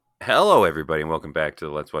Hello, everybody, and welcome back to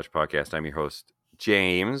the Let's Watch podcast. I'm your host,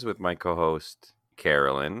 James, with my co host,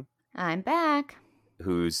 Carolyn, I'm back.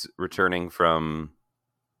 who's returning from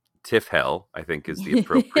Tiff Hell, I think is the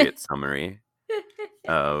appropriate summary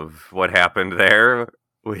of what happened there,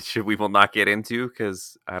 which we will not get into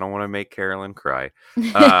because I don't want to make Carolyn cry.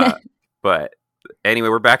 But anyway,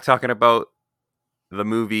 we're back talking about the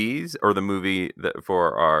movies or the movie that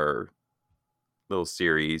for our little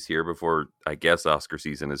series here before I guess Oscar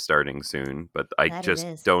season is starting soon, but I That it just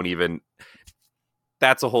is. don't even.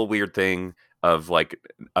 That's a whole weird thing of like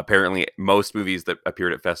apparently most movies that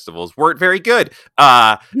appeared at festivals weren't very good.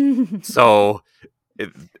 So it,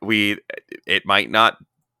 we it might not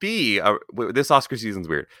be this Oscar season's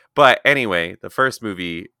weird. But anyway, the first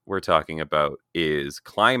movie we're talking about is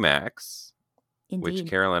Climax, which Indeed.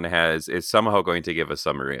 Carolyn is somehow going to give a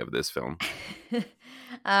summary of this film.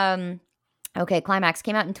 Okay, Climax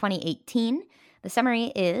came out in 2018. The summary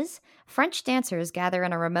is French dancers gather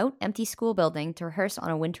in a remote, empty school building to rehearse on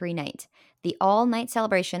a wintry night. The all night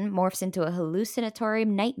celebration morphs into a hallucinatory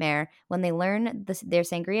nightmare when they learn their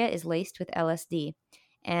sangria is laced with LSD.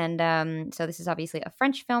 And so this is obviously a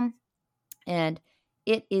French film, and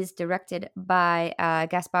it is directed by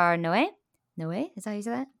Gaspard Noé. Noé? Is that how you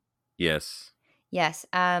say that? Yes. Yes.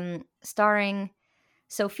 Starring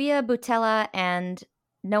Sophia Boutella and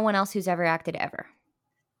no one else who's ever acted ever.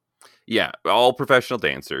 Yeah, all professional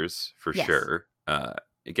dancers for Yes. sure.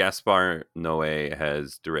 Gaspar Noé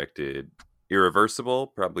has directed Irreversible,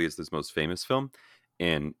 probably is his most famous film,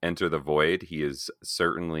 and Enter the Void. He is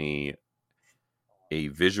certainly a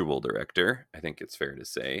visual director, I think it's fair to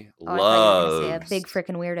say. Oh, I thought you were going to say a Loves big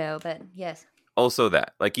freaking weirdo, but yes. also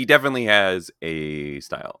that. Like he definitely has a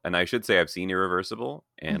style. And I should say I've seen Irreversible,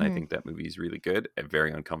 and I Mm-hmm. think that movie is really good and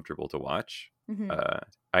very uncomfortable to watch. Mm-hmm. Uh,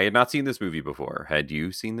 I had not seen this movie before. Had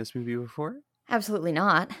you seen this movie before? Absolutely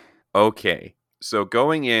not. Okay. So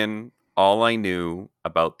going in, all I knew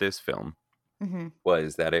about this film Mm-hmm.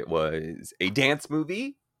 was that it was a dance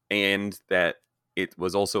movie and that it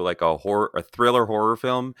was also like a thriller horror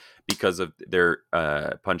film because of their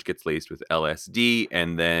punch gets laced with LSD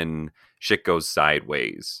and then shit goes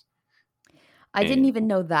sideways. I didn't And even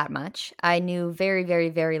know that much. I knew very, very,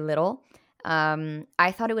 very little.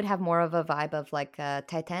 I thought it would have more of a vibe of like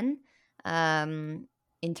Titan.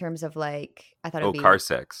 In terms of like, I thought it would oh, car be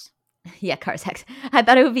sex. yeah, car sex. I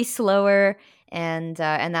thought it would be slower and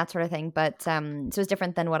that sort of thing, but so it's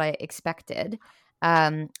different than what I expected.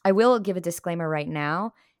 I will give a disclaimer right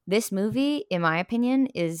now. This movie, in my opinion,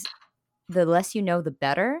 is the less you know, the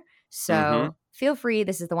better. Mm-hmm. So feel free.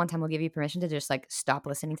 This is the one time we'll give you permission to just like stop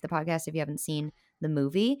listening to the podcast if you haven't seen the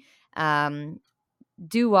movie. Um,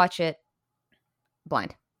 do watch it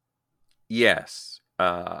blind. Yes.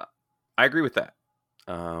 I agree with that.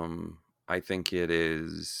 I think it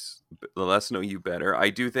is the less know you better. I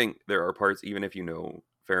do think there are parts, even if you know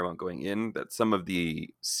a fair amount going in, that some of the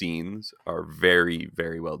scenes are very,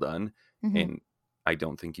 very well done. Mm-hmm. And I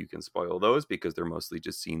don't think you can spoil those because they're mostly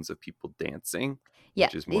just scenes of people dancing, Yeah,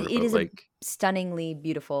 which is more it about is a like, stunningly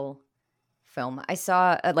beautiful film. I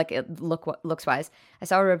saw looks wise. I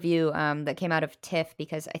saw a review that came out of TIFF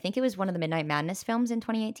because I think it was one of the Midnight Madness films in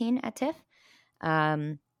 2018 at TIFF.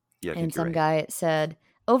 Um, yeah, I and think you're some right. guy said,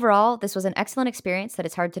 overall, this was an excellent experience that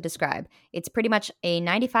it's hard to describe. It's pretty much a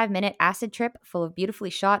 95-minute acid trip full of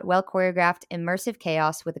beautifully shot, well choreographed, immersive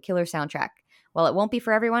chaos with a killer soundtrack. While it won't be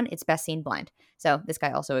for everyone, it's best seen blind. So this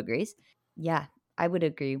guy also agrees. Yeah, I would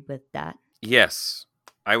agree with that. Yes,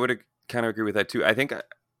 I would kind of agree with that too.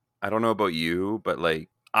 I don't know about you, but like,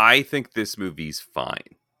 I think this movie's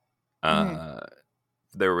fine. Mm-hmm. Uh,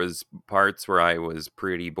 there was parts where I was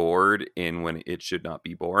pretty bored in when it should not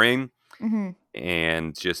be boring. Mm-hmm.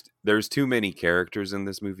 And just there's too many characters in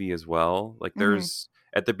this movie as well. Like Mm-hmm. there's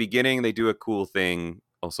at the beginning they do a cool thing,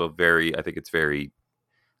 also very I think it's very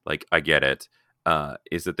like I get it.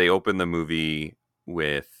 Is that they open the movie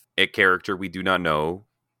with a character we do not know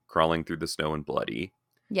crawling through the snow and bloody.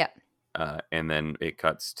 Yeah. And then it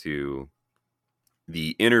cuts to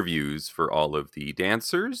the interviews for all of the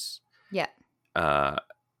dancers. Yeah. Uh,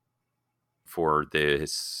 for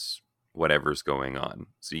this whatever's going on.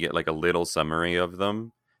 So you get like a little summary of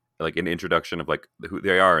them, like an introduction of like who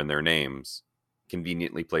they are and their names,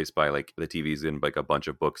 conveniently placed by like the TV's in like a bunch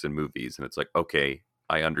of books and movies, and it's like, okay,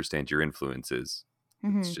 I understand your influences.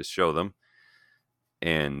 Let's Mm-hmm. just show them.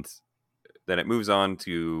 And then it moves on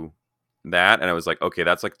to that, and I was like, okay,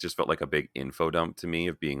 that's like just felt like a big info dump to me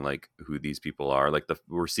of being like who these people are. Like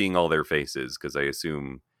we're seeing all their faces because I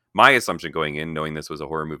assume my assumption going in, knowing this was a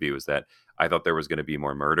horror movie, was that I thought there was going to be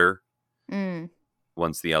more murder, Mm.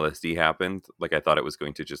 once the LSD happened, like I thought it was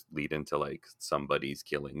going to just lead into like somebody's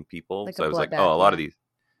killing people. Like a So I was like, oh, bloodbath, yeah. a lot of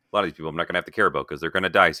these people I'm not gonna have to care about because they're gonna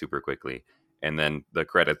die super quickly. And then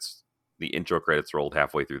the intro credits rolled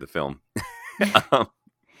halfway through the film. um,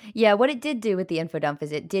 Yeah, what it did do with the info dump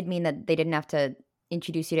is it did mean that they didn't have to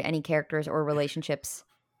introduce you to any characters or relationships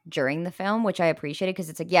during the film, which I appreciated because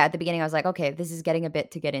it's like, yeah, at the beginning I was like, okay, this is getting a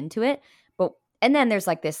bit to get into it. But and then there's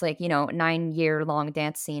like this like, 9-year long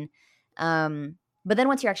dance scene. But then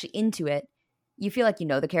once you're actually into it, you feel like you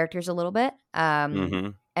know the characters a little bit.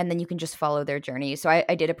 mhm. And then you can just follow their journey. So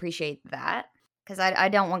I did appreciate that. Because I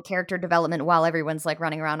don't want character development while everyone's like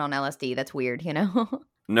running around on LSD. That's weird, you know?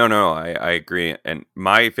 No, I agree. And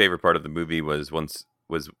my favorite part of the movie was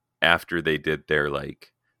after they did their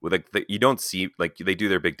like with like you don't see like they do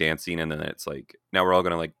their big dance scene and then it's like now we're all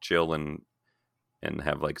gonna like chill and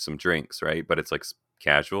have like some drinks, right? But it's like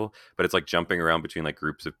casual, but it's like jumping around between like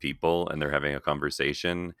groups of people and they're having a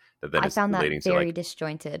conversation that then I is found that relating to very like,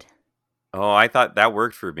 disjointed. oh, I thought that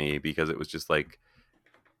worked for me because it was just like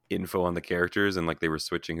info on the characters and like they were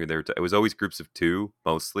switching who they were. It was always groups of two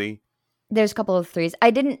mostly. There's a couple of threes. I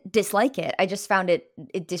didn't dislike it. I just found it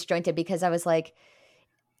disjointed because I was like,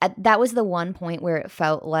 that was the one point where it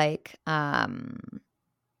felt like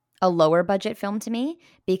a lower budget film to me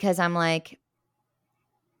because I'm like,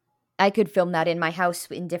 I could film that in my house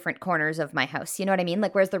in different corners of my house. You know what I mean?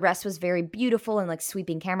 Like, whereas the rest was very beautiful and like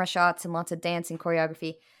sweeping camera shots and lots of dance and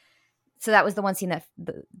choreography. So that was the one scene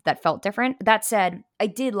that felt different. That said, I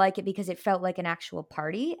did like it because it felt like an actual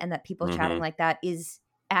party and that people chatting Hmm. like that is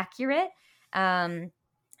accurate. Um,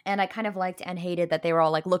 and I kind of liked and hated that they were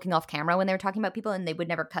all like looking off camera when they were talking about people and they would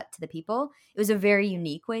never cut to the people. It was a very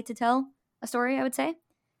unique way to tell a story, I would say.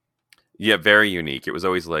 Yeah, very unique. It was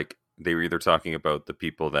always like they were either talking about the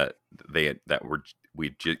people that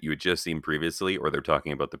you had just seen previously, or they're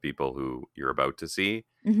talking about the people who you're about to see.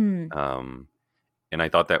 Hmm. Um, and I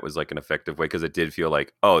thought that was like an effective way because it did feel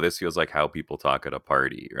like, oh, this feels like how people talk at a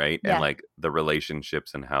party, right? And Yeah, like the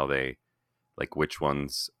relationships and how they like which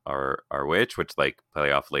ones are which like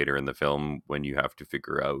play off later in the film when you have to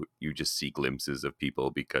figure out you just see glimpses of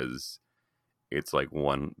people because it's like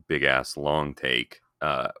one big ass long take,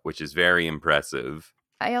 which is very impressive.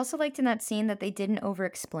 I also liked in that scene that they didn't over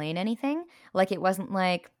explain anything. Like, it wasn't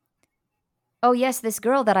like, oh, yes, this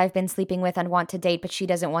girl that I've been sleeping with and want to date, but she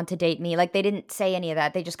doesn't want to date me. Like, they didn't say any of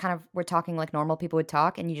that. They just kind of were talking like normal people would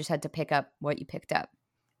talk, and you just had to pick up what you picked up.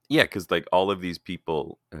 Yeah, because like all of these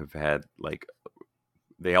people have had like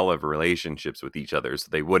they all have relationships with each other, so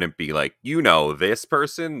they wouldn't be like this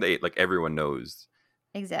person. They like everyone knows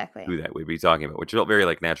Exactly. who that would be talking about, which felt very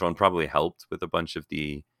like natural and probably helped with a bunch of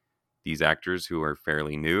these actors who are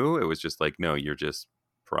fairly new. It was just like, no, you're just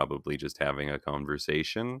probably just having a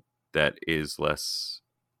conversation that is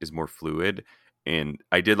more fluid. And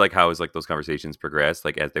I did like how as like those conversations progressed,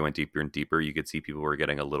 like as they went deeper and deeper, you could see people were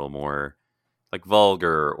getting a little more like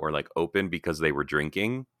vulgar or like open because they were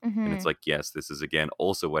drinking. And it's Hmm. like, yes, this is again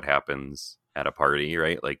also what happens at a party,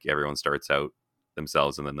 right? Like everyone starts out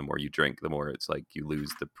themselves and then the more you drink, the more it's like you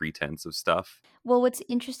lose the pretense of stuff. Well, what's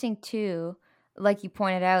interesting too, like you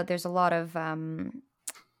pointed out, there's a lot of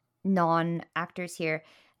non actors here.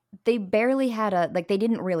 They barely had they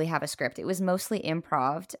didn't really have a script. It was mostly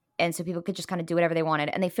improv, and so people could just kind of do whatever they wanted,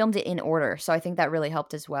 and they filmed it in order. So I think that really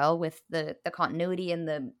helped as well with the continuity and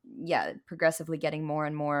the, yeah, progressively getting more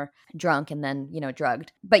and more drunk and then,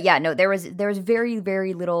 drugged. But yeah, no, there was very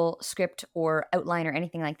very little script or outline or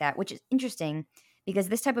anything like that, which is interesting because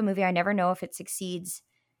this type of movie I never know if it succeeds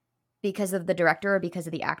because of the director or because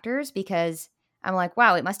of the actors, because I'm like,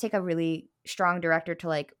 wow, it must take a really strong director to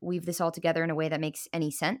like weave this all together in a way that makes any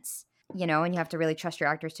sense, and you have to really trust your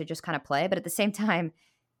actors to just kind of play. But at the same time,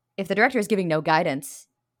 if the director is giving no guidance,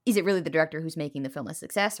 is it really the director who's making the film a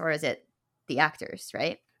success, or is it the actors,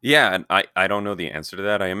 right? Yeah, and I don't know the answer to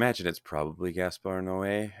that. I imagine it's probably Gaspar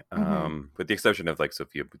Noé, Mm-hmm. with the exception of like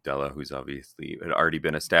Sofia Boutella, who's obviously had already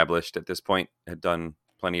been established at this point, had done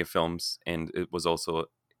plenty of films, and it was also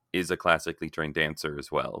is a classically trained dancer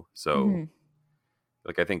as well. So, Mm-hmm.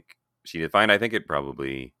 like, I think she did fine. I think it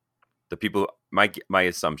probably the people. My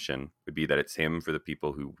assumption would be that it's him for the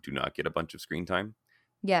people who do not get a bunch of screen time,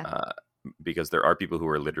 Yeah. uh, because there are people who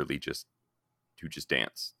are literally just who just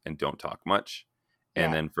dance and don't talk much. And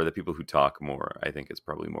Yeah. then for the people who talk more, I think it's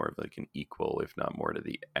probably more of like an equal, if not more, to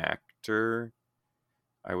the actor.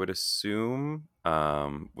 I would assume,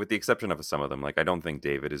 with the exception of some of them. Like I don't think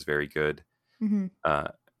David is very good Mm-hmm. uh,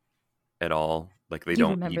 at all. Like they Do you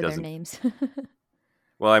don't. He remember their doesn't. names?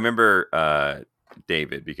 Well, I remember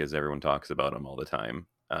David because everyone talks about him all the time,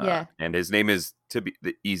 Yeah. and his name is to be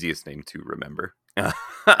the easiest name to remember.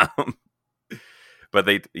 Um, But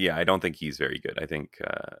I don't think he's very good. I think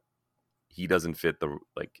he doesn't fit the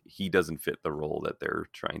role that they're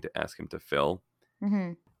trying to ask him to fill.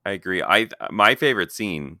 Mm-hmm. I agree. My favorite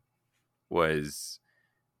scene was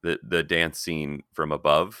the dance scene from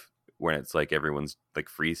above, when it's like everyone's like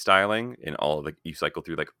freestyling and you cycle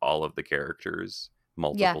through like all of the characters Yeah.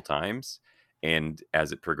 multiple times, and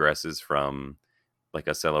as it progresses from like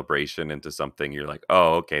a celebration into something, you're like,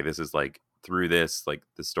 oh, okay, this is like, through this, like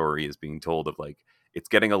the story is being told of like, it's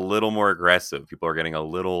getting a little more aggressive. People are getting a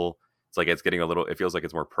little, it feels like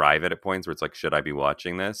it's more private at points where it's like, should I be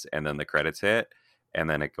watching this? And then the credits hit, and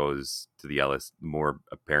then it goes to the Ellis, more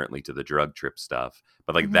apparently to the drug trip stuff.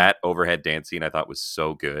 But like Mm-hmm. that overhead dance scene I thought was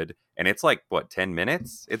so good. And it's like, what, 10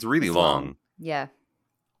 minutes? It's really It's long. long, Yeah.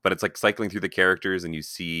 but it's like cycling through the characters, and you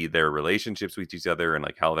see their relationships with each other and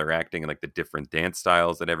like how they're acting and like the different dance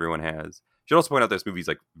styles that everyone has. Should also point out this movie's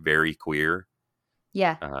like very queer,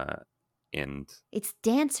 Yeah. uh, and It's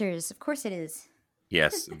dancers. Of course it is.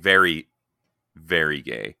 yes, very, very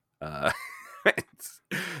gay. It's-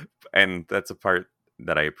 and that's a part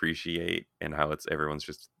that I appreciate, and how it's everyone's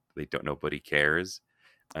just, they don't, nobody cares,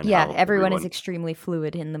 and Yeah, how everyone is everyone, extremely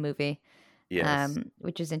fluid in the movie, yes,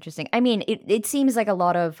 which is interesting. I mean, it seems like a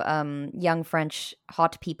lot of young French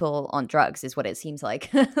hot people on drugs is what it seems like.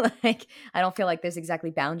 Like, I don't feel like there's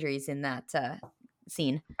exactly boundaries in that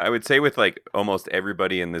scene. I would say with like almost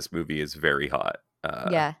everybody in this movie is very hot.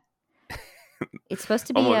 Yeah, it's supposed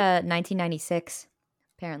to be Almost. 1996,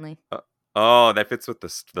 apparently. Oh, that fits with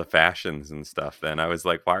the fashions and stuff. Then I was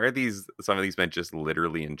like, why are some of these men just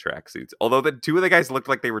literally in tracksuits? Although the two of the guys looked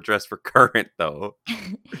like they were dressed for current, though.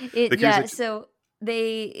 It The cruise, yeah, so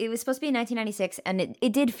it was supposed to be 1996, and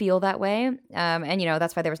it did feel that way. And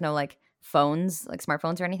that's why there was no like phones, like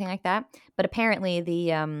smartphones or anything like that. But apparently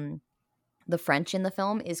the French in the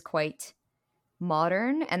film is quite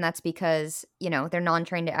modern, and that's because they're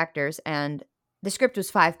non-trained actors, and the script was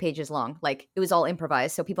 5 pages long. Like, it was all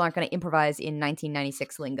improvised, so people aren't going to improvise in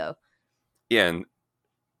 1996 lingo. yeah, and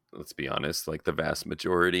let's be honest, like the vast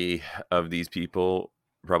majority of these people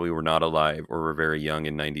probably were not alive or were very young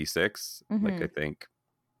in '96. Like, I Hmm. think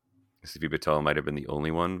Sophie Patel might have been the only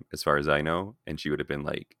one, as far as I know, and she would have been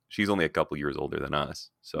like, she's only a couple years older than us,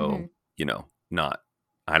 Hmm. so not.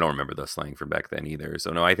 I don't remember the slang from back then either.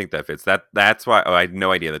 So no, I think that fits. That's why. Oh, I had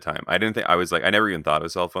no idea at the time. I didn't think, I was like, I never even thought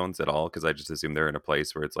of cell phones at all, because I just assumed they're in a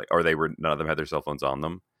place where it's like, or they were, none of them had their cell phones on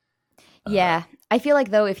them. Uh, Yeah, I feel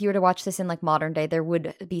like, though, if you were to watch this in like modern day, there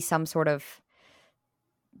would be some sort of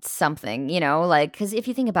something, like, because if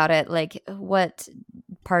you think about it, like, what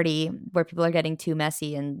party where people are getting too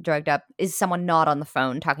messy and drugged up is someone not on the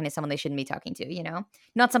phone talking to someone they shouldn't be talking to,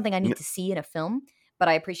 not something I n- need to see in a film, but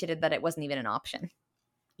I appreciated that it wasn't even an option.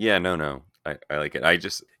 yeah, no. I like it. I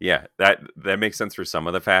just, yeah, that makes sense for some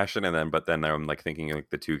of the fashion, and then, but then I'm like thinking like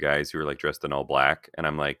the two guys who were like dressed in all black, and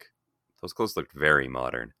I'm like, those clothes looked very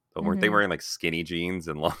modern. But weren't they Hmm. wearing like skinny jeans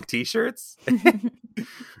and long t-shirts?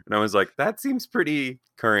 And I was like, that seems pretty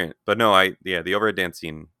current. But no, the overhead dance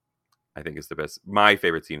scene I think is the best, my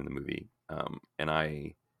favorite scene in the movie.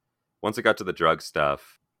 And once it got to the drug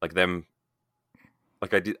stuff, like them,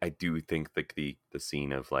 like I do think like the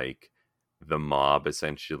scene of like the mob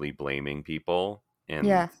essentially blaming people, and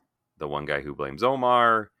Yeah. the one guy who blames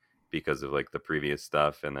Omar because of like the previous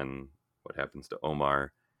stuff, and then what happens to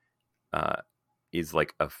Omar, uh, is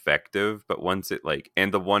like effective. But once it like,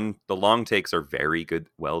 and the long takes are very good,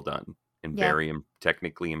 well done, and Yeah. very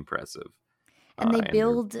technically impressive. And they And they're,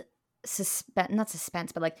 build not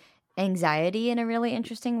suspense, but like anxiety in a really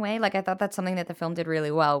interesting way. Like, I thought that's something that the film did really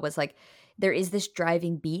well, was like, there is this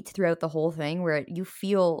driving beat throughout the whole thing where you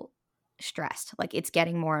feel stressed, like it's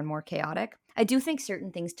getting more and more chaotic. I do think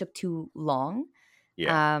certain things took too long.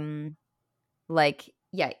 yeah. Um like,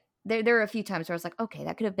 yeah, there were a few times where I was like, okay,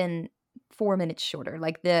 that could have been 4 minutes shorter.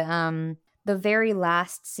 Like the very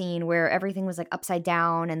last scene where everything was like upside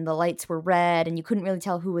down and the lights were red and you couldn't really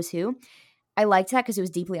tell who was who. I liked that because it was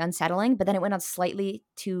deeply unsettling, but then it went on slightly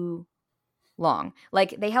too long.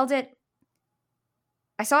 Like, they held it,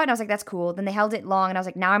 I saw it and I was like, that's cool. Then they held it long and I was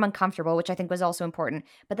like, now I'm uncomfortable, which I think was also important.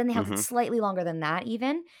 But then they held it Hmm. slightly longer than that,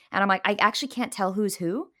 even. And I'm like, I actually can't tell who's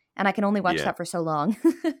who. And I can only watch Yeah. that for so long.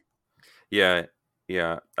 Yeah,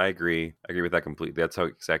 yeah, I agree. I agree with that completely. That's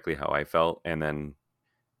exactly how I felt. And then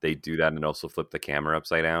they do that and also flip the camera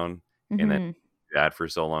upside down, and then Hmm. do that for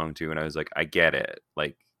so long too. And I was like, I get it.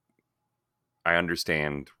 Like, I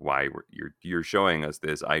understand why you're showing us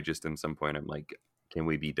this. I just, at some point, I'm like, can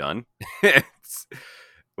we be done?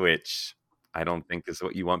 Which I don't think is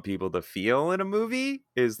what you want people to feel in a movie.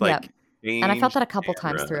 Is Yeah. like, And I felt changed that a couple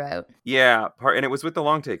times camera. throughout. Yeah, and it was with the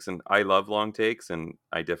long takes, and I love long takes, and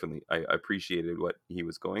I appreciated what he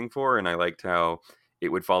was going for, and I liked how it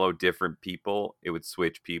would follow different people. It would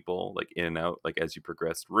switch people like in and out, like as you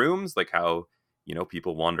progressed rooms, like how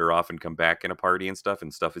people wander off and come back in a party and stuff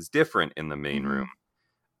is different in the main room.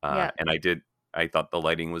 Mm-hmm. Yeah. And I thought the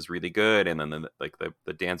lighting was really good, and then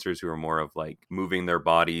the dancers who are more of like moving their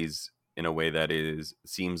bodies in a way that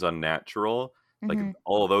seems unnatural, like Mm-hmm.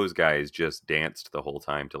 all those guys just danced the whole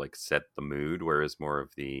time to like set the mood, whereas more of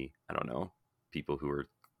the, I don't know, people who were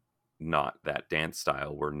not that dance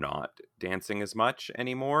style were not dancing as much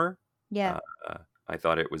anymore. Yeah. uh, I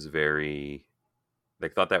thought it was very,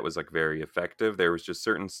 like, thought that was like very effective. There was just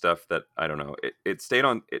certain stuff that, I don't know, it stayed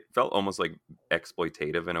on, it felt almost like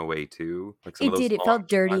exploitative in a way too, like some of It those did. It long felt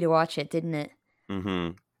dirty shots. to watch it, didn't it?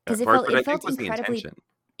 Mm-hmm. Because That part, but it I felt think was the incredibly.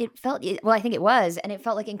 intention. Well, I think it was, and it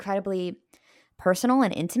felt like incredibly personal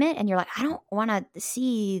and intimate. And you're like, I don't want to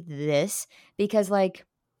see this because, like,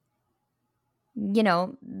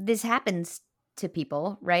 this happens to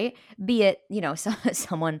people, right? Be it,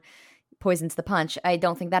 someone poisons the punch. I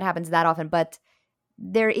don't think that happens that often, but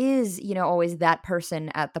there is, always that person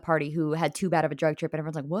at the party who had too bad of a drug trip and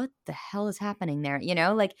everyone's like, what the hell is happening there?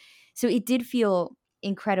 Like, so it did feel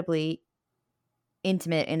incredibly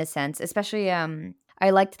intimate in a sense, especially I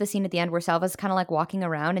liked the scene at the end where Salva's kind of like walking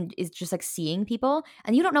around and is just like seeing people,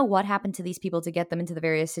 and you don't know what happened to these people to get them into the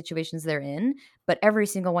various situations they're in, but every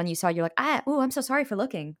single one you saw, you're like, I'm so sorry for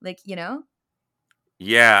looking, like,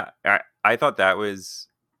 Yeah, I thought that was,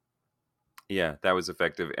 yeah, that was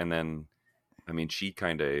effective. And then, I mean, she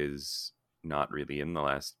kind of is not really in the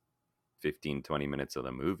last 15-20 minutes of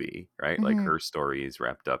the movie, right? Like Hmm. her story is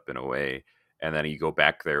wrapped up in a way, and then you go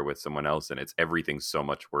back there with someone else and it's everything's so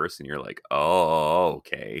much worse, and you're like, oh,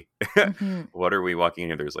 okay. Hmm. What are we walking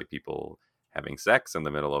here? There's like people having sex in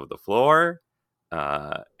the middle of the floor,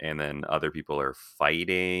 and then other people are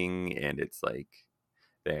fighting, and it's like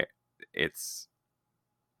they it's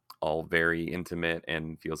all very intimate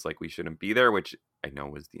and feels like we shouldn't be there, which I know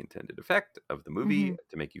was the intended effect of the movie, Hmm.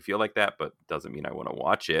 to make you feel like that, but doesn't mean I want to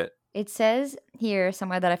watch it. It says here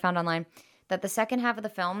somewhere that I found online that the second half of the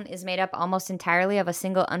film is made up almost entirely of a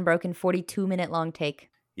single unbroken 42-minute long take.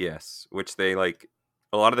 Yes, which they like.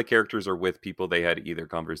 A lot of the characters are with people they had either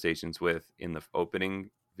conversations with in the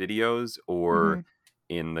opening videos Hmm. or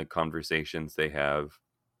in the conversations they have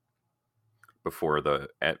before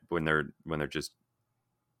when they're just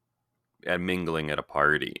mingling at a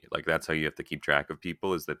party. Like that's how you have to keep track of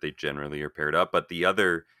people, is that they generally are paired up. But the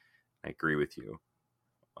other, I agree with you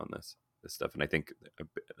on this stuff, and I think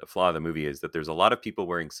a flaw of the movie is that there's a lot of people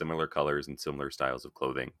wearing similar colors and similar styles of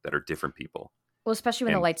clothing that are different people. Well, especially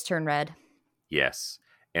when the And lights turn red. yes,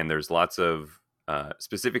 and there's lots of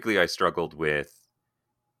specifically, I struggled with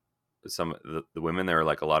some of the women. There are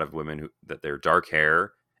like a lot of women that they're dark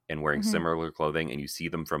hair and wearing Hmm. similar clothing, and you see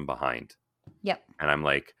them from behind, Yep. and I'm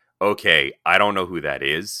like, okay, I don't know who that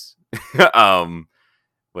is. um,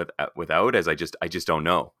 without, as I just don't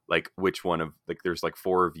know like which one of, like, there's like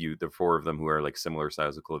four of you, the four of them who are like similar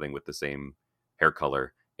styles of clothing with the same hair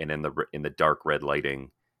color, and in the dark red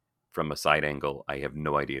lighting from a side angle, I have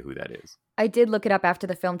no idea who that is. I did look it up after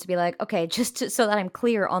the film to be like, okay, so that I'm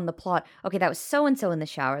clear on the plot. Okay, that was so and so in the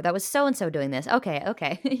shower. That was so and so doing this. Okay,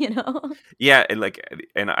 okay, Yeah, and like,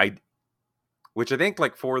 and I which I think,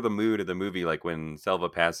 like, for the mood of the movie, like when Selva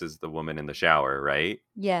passes the woman in the shower, right?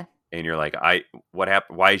 Yeah. And you're like, what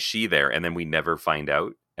happened? Why is she there? And then we never find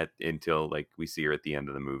out until like we see her at the end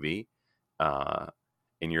of the movie. Uh,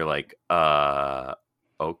 and you're like,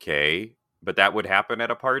 okay, but that would happen at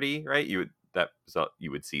a party, right? You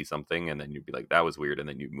would see something and then you'd be like, that was weird, and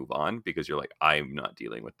then you'd move on because you're like, I'm not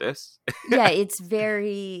dealing with this. Yeah, it's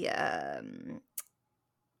very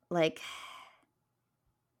like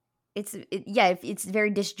it's very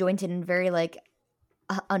disjointed and very like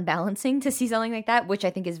unbalancing to see something like that, which I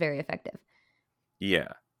think is very effective. Yeah.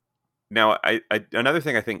 Now, I another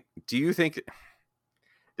thing I think. Do you think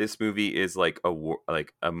this movie is like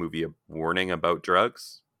like a movie of warning about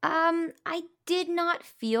drugs? I did not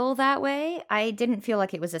feel that way. I didn't feel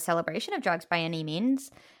like it was a celebration of drugs by any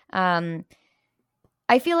means. Um,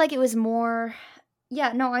 I feel like it was more.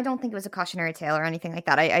 Yeah, no, I don't think it was a cautionary tale or anything like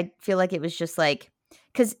that. I feel like it was just like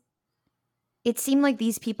because it seemed like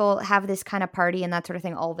these people have this kind of party and that sort of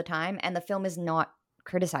thing all the time, and the film is not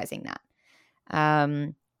criticizing that.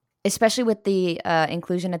 Um, Especially with the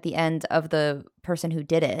inclusion at the end of the person who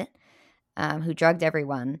did it, who drugged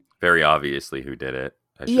everyone. Very obviously, who did it?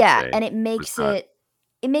 I should Yeah, say and it was makes not.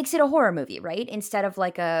 it a horror movie, right? Instead of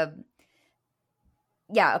like a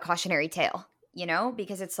cautionary tale,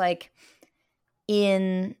 because it's like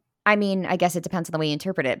in I mean, I guess it depends on the way you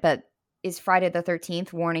interpret it, but is Friday the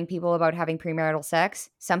 13th warning people about having premarital sex?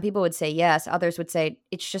 Some people would say yes. Others would say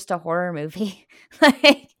it's just a horror movie.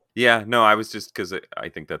 Like, Yeah, no, I was just because I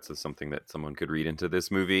think that's something that someone could read into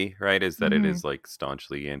this movie, right? Is that it hmm is like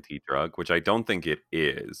staunchly anti-drug, which I don't think it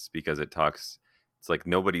is because it talks. It's like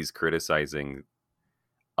nobody's criticizing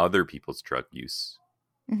other people's drug use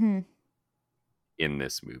hmm in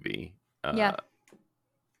this movie. Yeah.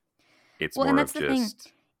 It's Well, and more that's of the thing.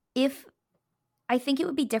 just If I think it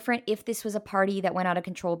would be different if this was a party that went out of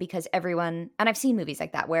control because everyone, and I've seen movies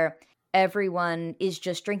like that where everyone is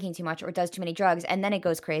just drinking too much or does too many drugs and then it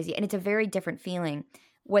goes crazy. And it's a very different feeling.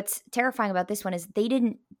 What's terrifying about this one is they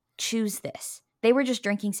didn't choose this, they were just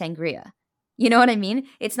drinking sangria. You know what I mean?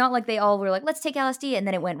 It's not like they all were like, let's take LSD and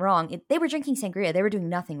then it went wrong. They were drinking sangria, they were doing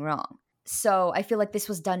nothing wrong. So I feel like this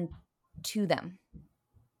was done to them.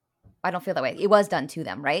 I don't feel that way. It was done to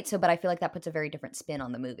them, right? So, but I feel like that puts a very different spin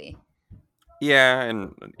on the movie. yeah,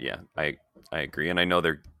 and yeah, I agree, and I know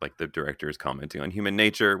they're like the director is commenting on human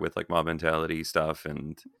nature with like mob mentality stuff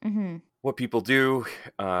and hmm what people do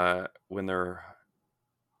when they're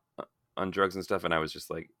on drugs and stuff, and I was just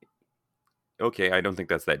like, okay, I don't think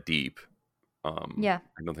that's that deep. Yeah.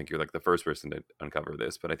 I don't think you're like the first person to uncover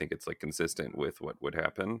this, but I think it's like consistent with what would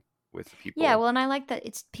happen with Yeah, people. well, and I like that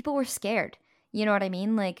it's people were scared. You know what I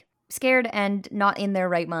mean? Like scared and not in their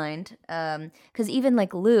right mind. Cuz even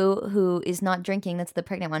like Lou who is not drinking, that's the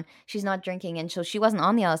pregnant one. She's not drinking and so she wasn't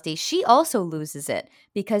on the LSD. She also loses it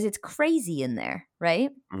because it's crazy in there,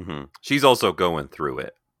 right? She's also going through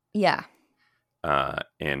it. Yeah.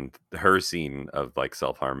 And her scene of like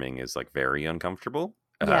self-harming is like very uncomfortable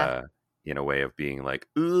Yeah. in a way of being like,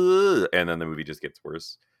 ugh, and then the movie just gets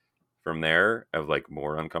worse from there of like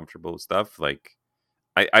more uncomfortable stuff. Like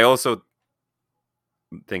I also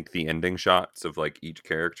think the ending shots of like each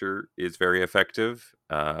character is very effective,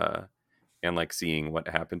 and like seeing what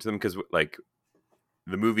happened to them because like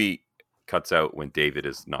the movie cuts out when David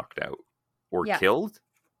is knocked out or Yeah. killed.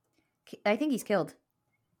 I think he's killed.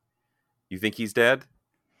 You think he's dead?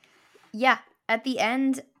 Yeah. At the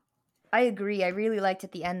end, I agree. I really liked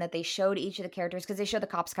at the end that they showed each of the characters because they showed the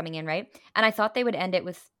cops coming in, right? And I thought they would end it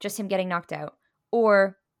with just him getting knocked out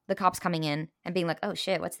or the cops coming in and being like, oh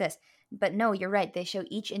shit, what's this? But no, you're right. They show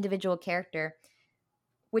each individual character,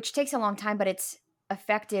 which takes a long time, but it's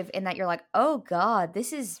effective in that you're like, oh God,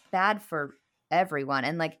 this is bad for everyone.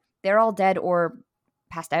 And like they're all dead or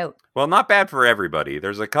passed out. Well, not bad for everybody.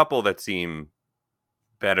 There's a couple that seem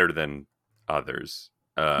better than others.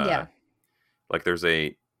 Yeah. Like there's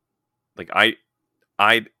a like I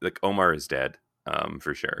like Omar is dead,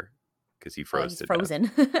 for sure, because he Oh, froze he's to death.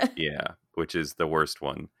 frozen. Yeah, which is the worst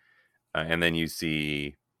one. And then you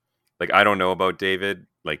see, like I don't know about David.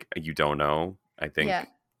 Like you don't know. I Yeah. think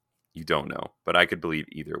you don't know, but I could believe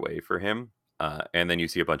either way for him. And then you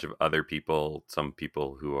see a bunch of other people, some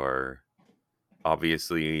people who are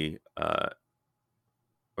obviously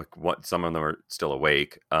like what some of them are still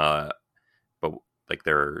awake, but like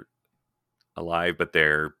they're alive, but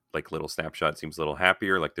their like little snapshot seems a little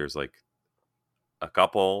happier. Like there's like a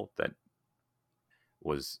couple that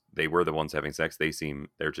they were the ones having sex.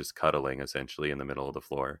 They're just cuddling essentially in the middle of the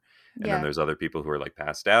floor. And then Yeah. there's other people who are like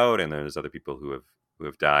passed out, and there's other people who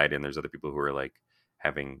have died, and there's other people who are like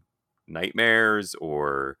having nightmares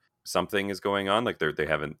or something is going on. Like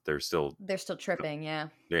they're still They're still tripping. Yeah.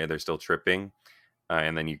 they're still tripping.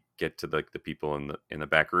 And then you get to the people in the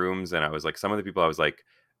back rooms, and I was like, some of the people I was like,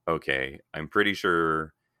 okay, I'm pretty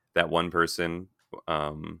sure that one person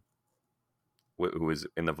um who was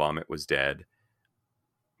in the vomit was dead.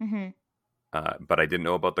 hmm But I didn't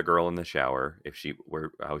know about the girl in the shower, if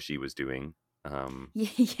how she was doing.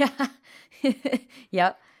 Yeah.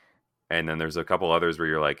 Yep. And then there's a couple others where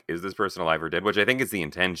you're like, is this person alive or dead? Which I think is the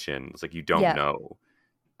intention. It's like you don't Yeah. know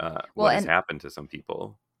Well, what has and happened to some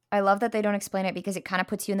people. I love that they don't explain it because it kind of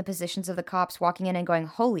puts you in the positions of the cops walking in and going,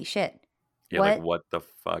 "Holy shit. Yeah, like What what the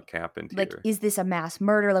fuck happened like here? is this a mass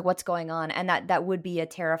murder? Like what's going on?" And that would be a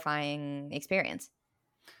terrifying experience.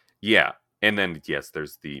 Yeah, and then yes,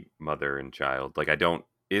 there's the mother and child. Like I don't.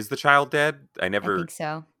 Is the child dead? I I think never.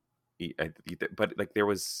 so. But like there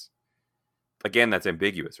was again, that's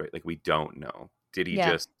ambiguous, right? Like we don't know. Did he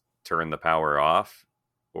Yeah. just turn the power off,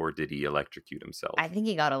 or did he electrocute I himself? think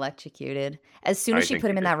he got electrocuted. As soon as I she think put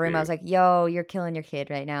he him in did that room, I too. was like, "Yo, you're killing your kid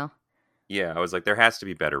right now." Yeah, I was like, there has to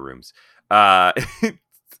be better rooms uh, than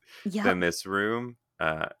Yep. this room.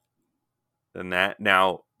 Than that.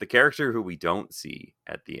 Now, the character who we don't see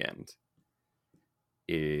at the end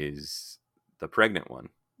is the pregnant one.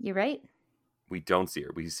 You're right. We don't see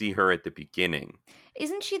her. We see her at the beginning.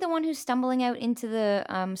 Isn't she the one who's stumbling out into the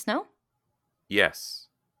snow? Yes.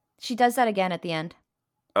 She does that again at the end.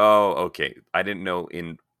 Oh, okay. I did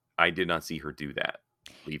not see her do that.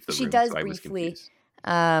 Leave the She room, so does I was briefly.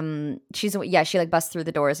 confused. She like busts through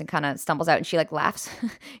the doors and kind of stumbles out, and she like laughs.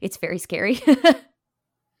 It's very scary.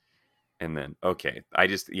 And then, okay,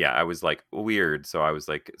 I was like, weird. So I was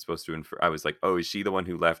like, supposed to infer, I was like, oh, is she the one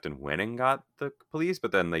who left and went and got the police?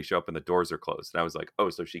 But then they show up and the doors are closed. And I was like,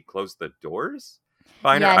 oh, so she closed the doors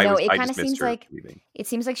behind her? Yeah, no, it I kind of just missed seems her like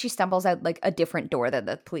leaving. she stumbles out like a different door that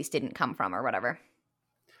the police didn't come from or whatever.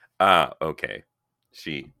 Ah, okay.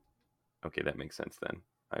 She, okay, that makes sense then.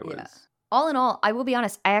 I Yeah. was, All in all, I will be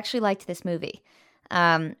honest, I actually liked this movie,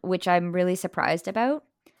 which I'm really surprised about.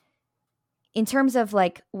 In terms of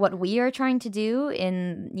like what we are trying to do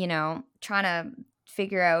in, trying to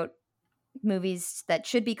figure out movies that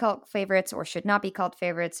should be cult favorites or should not be cult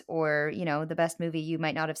favorites, or, the best movie you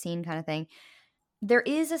might not have seen kind of thing. There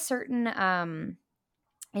is a certain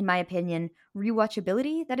in my opinion,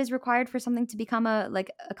 rewatchability that is required for something to become a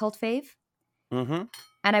cult fave. mm-hmm.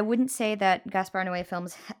 And I wouldn't say that Gaspar Noé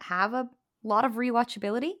films have a lot of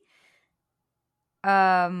rewatchability.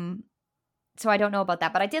 So I don't know about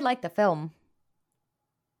that, but I did like the film.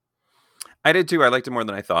 I did too. I liked it more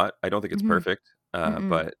than I thought. I don't think it's Mm-hmm. perfect, Mm-mm.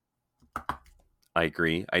 but I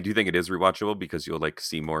agree. I do think it is rewatchable because you'll like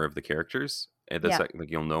see more of the characters. And Yeah. like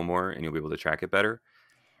you'll know more and you'll be able to track it better.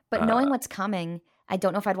 But Uh, knowing what's coming, I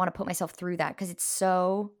don't know if I'd want to put myself through that because it's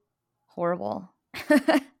so horrible.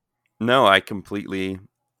 no, I completely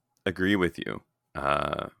agree with you.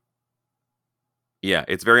 Uh, yeah,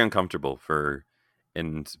 it's very uncomfortable for a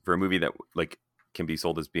movie that like can be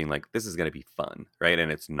sold as being like this is going to be fun, right?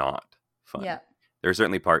 And it's not fun. Yeah. There are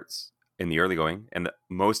certainly parts in the early going, and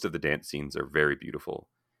most of the dance scenes are very beautiful.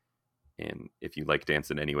 And if you like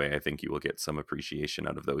dancing anyway, I think you will get some appreciation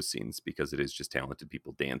out of those scenes because it is just talented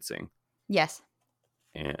people dancing, Yes.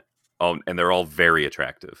 and and they're all very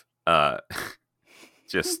attractive.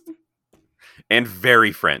 Just and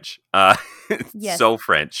very French. Yes. So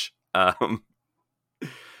French.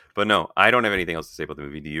 But no, I don't have anything else to say about the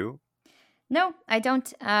movie. Do you? No, I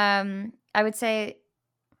don't. I would say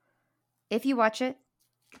if you watch it,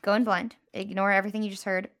 go in blind. Ignore everything you just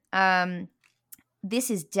heard.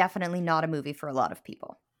 This is definitely not a movie for a lot of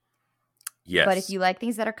people. But if Yes. you like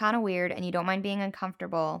things that are kind of weird and you don't mind being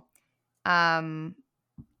uncomfortable, and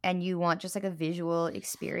you want just like a visual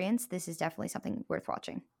experience, this is definitely something worth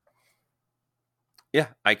watching. Yeah,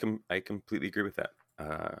 I completely agree with that.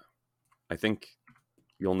 I think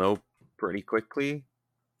you'll know pretty quickly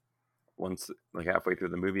once like halfway through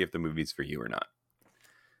the movie if the movie's for you or not.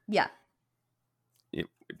 Yeah. It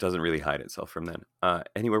doesn't really hide itself from then.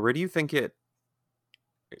 Anyway, where do you think it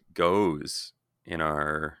goes in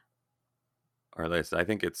our list? I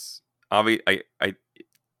think it's obvious. I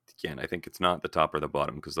again, I think it's not the top or the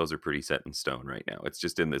bottom because those are pretty set in stone right now. It's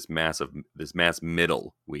just in this mass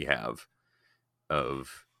middle we have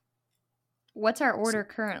of What's our order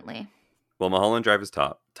currently? well, Mulholland Drive is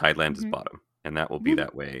top, Tideland is Mhm. bottom, and that will be Mhm.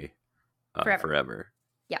 that way Forever. forever,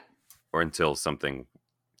 Yeah. or until something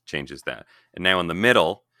changes that. And now in the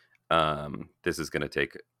middle, this is going to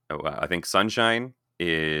take a while. I think Sunshine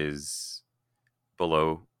is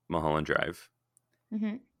below Mulholland Drive.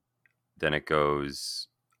 Mm-hmm. Then it goes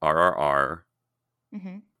RRR,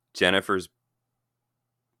 Mm-hmm. Jennifer's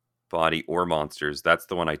Body, or Monsters. That's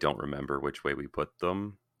the one I don't remember which way we put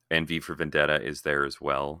them. And V for Vendetta is there as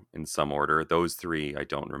well in some order. Those three, I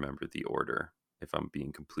don't remember the order, if I'm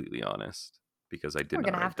being completely honest, because I did We're not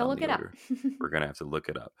gonna write have to down look the it up. order. We're going to have to look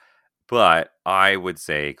it up. But I would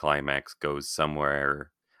say Climax goes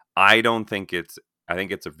somewhere. I don't think I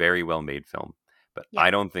think it's a very well made film, but Yeah.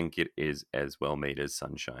 I don't think it is as well made as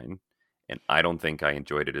Sunshine. And I don't think I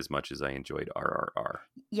enjoyed it as much as I enjoyed RRR.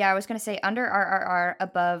 Yeah, I was gonna say under RRR,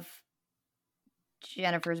 above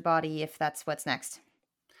Jennifer's Body, if that's what's next.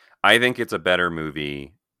 I think it's a better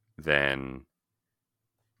movie than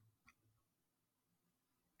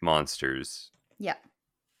Monsters Yeah.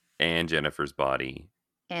 and Jennifer's Body.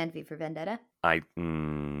 And V for Vendetta. I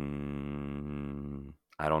don't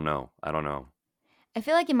know. I don't know. I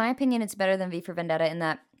feel like, in my opinion, it's better than V for Vendetta in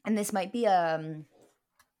that, and this might be an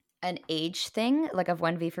age thing, like of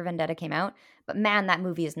when V for Vendetta came out. But man, that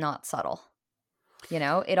movie is not subtle.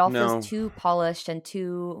 It all feels No. too polished and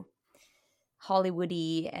too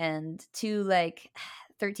Hollywoody and too like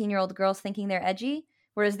 13-year-old girls thinking they're edgy.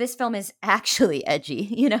 Whereas this film is actually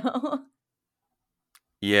edgy.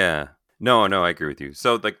 Yeah. No, I agree with you.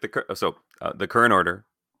 So like the current order,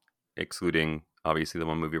 excluding obviously the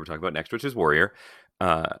one movie we're talking about next, which is Warrior,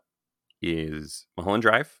 is Mulholland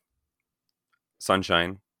Drive,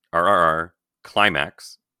 Sunshine, RRR,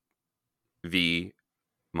 Climax, V,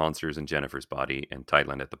 Monsters in Jennifer's Body and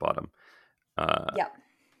Tideland at the bottom. Yep.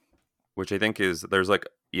 Which I think is there's like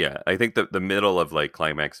I think the middle of like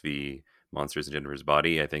Climax v Monsters in Jennifer's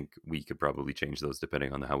Body, I think we could probably change those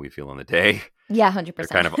depending on how we feel on the day. Yeah, 100%. They're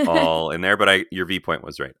kind of all in there, but your V point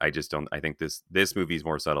was right. I just don't. I think this movie is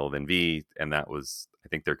more subtle than V, and that was. I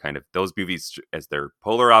think they're kind of those movies as their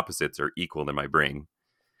polar opposites are equal in my brain.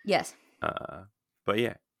 Yes. But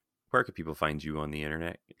yeah, where can people find you on the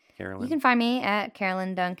internet, Carolyn? You can find me at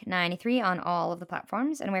Carolyn Dunk 93 on all of the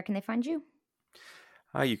platforms. And where can they find you?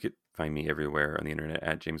 You could find me everywhere on the internet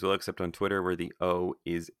at James Will, except on Twitter where the O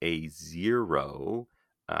is a 0.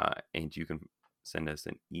 And you can send us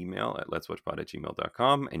an email at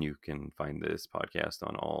letswatchpod@gmail.com, and you can find this podcast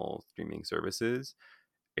on all streaming services.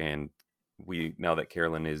 And now that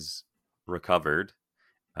Carolyn is recovered,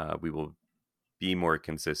 we will be more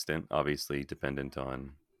consistent, obviously dependent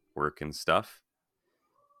on work and stuff.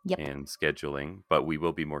 Yep. And scheduling, but we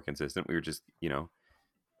will be more consistent. We were just,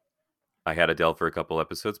 I had Adele for a couple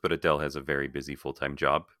episodes, but Adele has a very busy full-time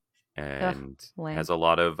job and has a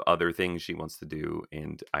lot of other things she wants to do,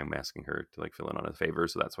 and I'm asking her to like fill in on a favor,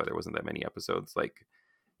 so that's why there wasn't that many episodes. Like,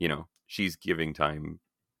 she's giving time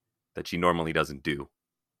that she normally doesn't do.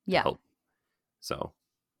 Yeah. Help. So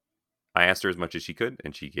I asked her as much as she could,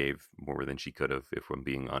 and she gave more than she could have, if I'm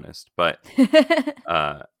being honest. But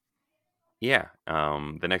yeah,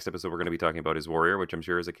 the next episode we're going to be talking about is Warrior, which I'm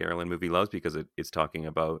sure is a Carolyn movie loves because it's talking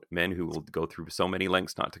about men who will go through so many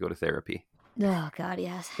lengths not to go to therapy. Oh, God,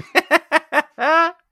 yes.